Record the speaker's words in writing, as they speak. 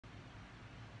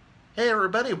Hey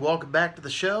everybody, welcome back to the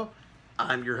show.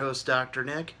 I'm your host, Dr.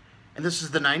 Nick, and this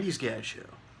is the 90s Guy Show.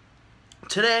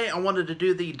 Today I wanted to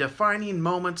do the Defining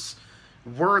Moments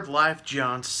Word Life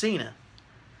John Cena.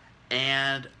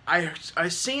 And I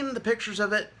seen the pictures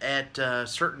of it at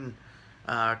certain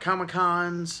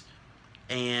Comic-Cons,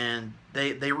 and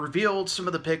they revealed some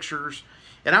of the pictures,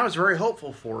 and I was very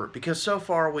hopeful for it, because so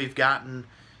far we've gotten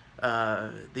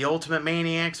the Ultimate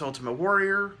Maniacs, Ultimate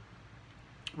Warrior,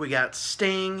 we got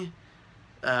Sting,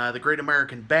 the Great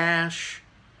American Bash.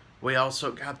 We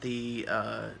also got the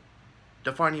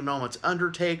Defining Moments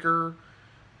Undertaker,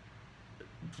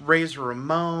 Razor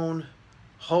Ramon,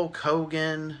 Hulk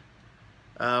Hogan,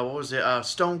 what was it?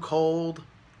 Stone Cold.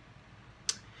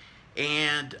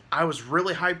 And I was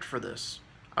really hyped for this.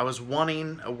 I was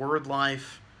wanting a Word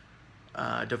Life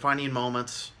Defining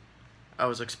Moments. I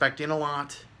was expecting a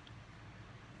lot.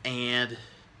 And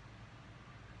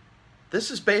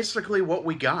this is basically what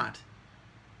we got.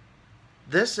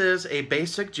 This is a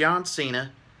basic John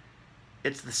Cena.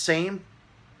 It's the same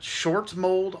shorts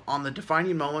mold on the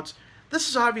Defining Moments. This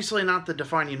is obviously not the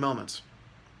Defining Moments.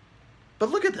 But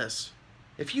look at this.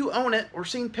 If you own it or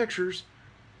seen pictures,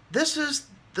 this is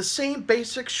the same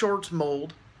basic shorts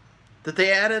mold that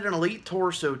they added an Elite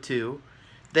torso to.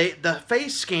 The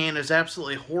face scan is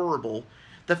absolutely horrible.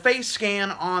 The face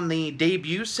scan on the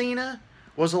debut Cena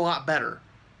was a lot better,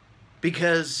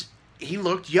 because he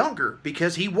looked younger,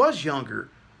 because he was younger.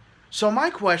 So my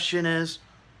question is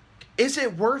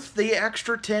it worth the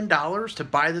extra $10 to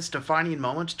buy this Defining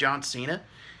Moments John Cena?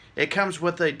 It comes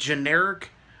with a generic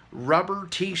rubber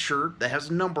t-shirt that has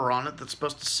a number on it that's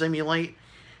supposed to simulate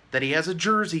that he has a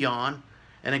jersey on,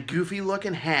 and a goofy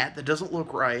looking hat that doesn't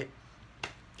look right.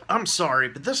 I'm sorry,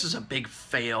 but this is a big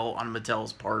fail on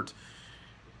Mattel's part.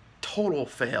 Total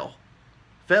fail.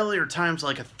 Failure times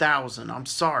like 1,000. I'm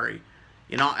sorry.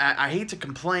 You know, I hate to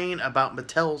complain about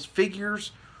Mattel's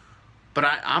figures, but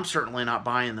I'm certainly not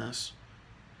buying this.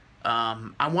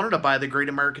 I wanted to buy the Great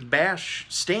American Bash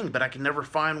Sting, but I can never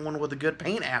find one with a good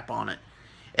paint app on it.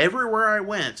 Everywhere I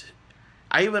went,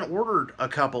 I even ordered a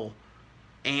couple,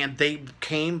 and the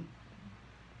paint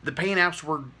apps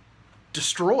were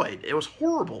destroyed. It was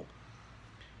horrible.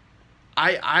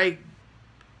 I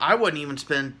wouldn't even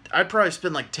spend, I'd probably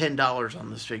spend like $10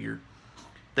 on this figure.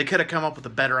 They could have come up with a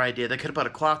better idea. They could have put a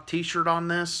cloth t-shirt on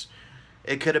this.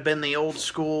 It could have been the old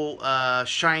school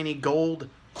shiny gold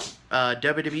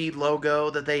WWE logo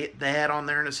that they had on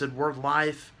there, and it said Word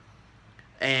Life.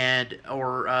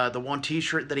 Or the one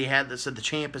t-shirt that he had that said the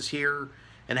champ is here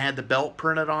and had the belt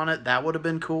printed on it. That would have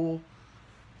been cool.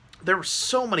 There were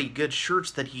so many good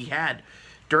shirts that he had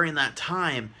during that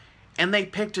time, and they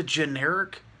picked a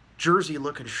generic jersey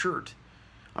looking shirt.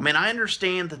 I mean, I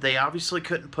understand that they obviously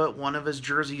couldn't put one of his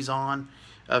jerseys on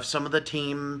of some of the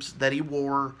teams that he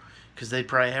wore, because they'd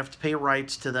probably have to pay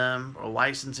rights to them or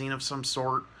licensing of some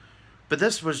sort. But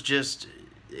this was just,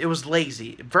 it was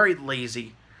lazy, very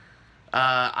lazy.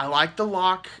 I like the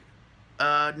lock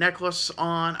necklace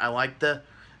on. I like the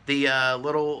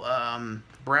little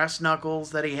brass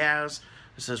knuckles that he has.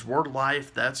 It says Word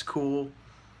Life. That's cool.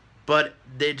 But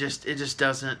it just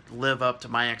doesn't live up to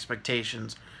my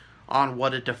expectations on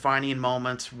what a Defining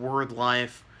Moments Word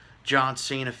Life John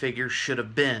Cena figure should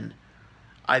have been.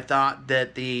 I thought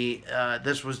that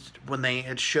this was, when they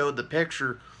had showed the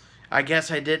picture, I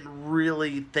guess I didn't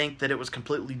really think that it was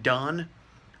completely done.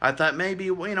 I thought maybe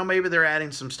they're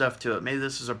adding some stuff to it. Maybe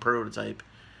this is a prototype.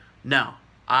 No,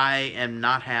 I am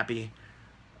not happy.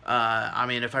 I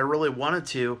mean, if I really wanted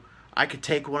to, I could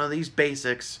take one of these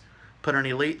basics, put an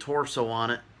Elite torso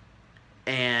on it,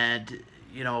 and,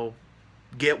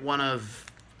 get one of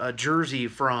a jersey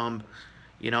from,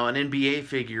 an NBA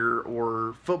figure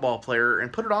or football player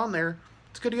and put it on there.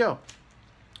 It's good to go.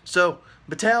 So,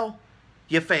 Mattel,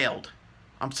 you failed.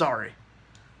 I'm sorry.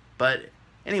 But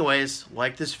anyways,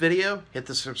 like this video, hit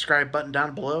the subscribe button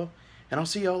down below, and I'll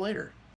see y'all later.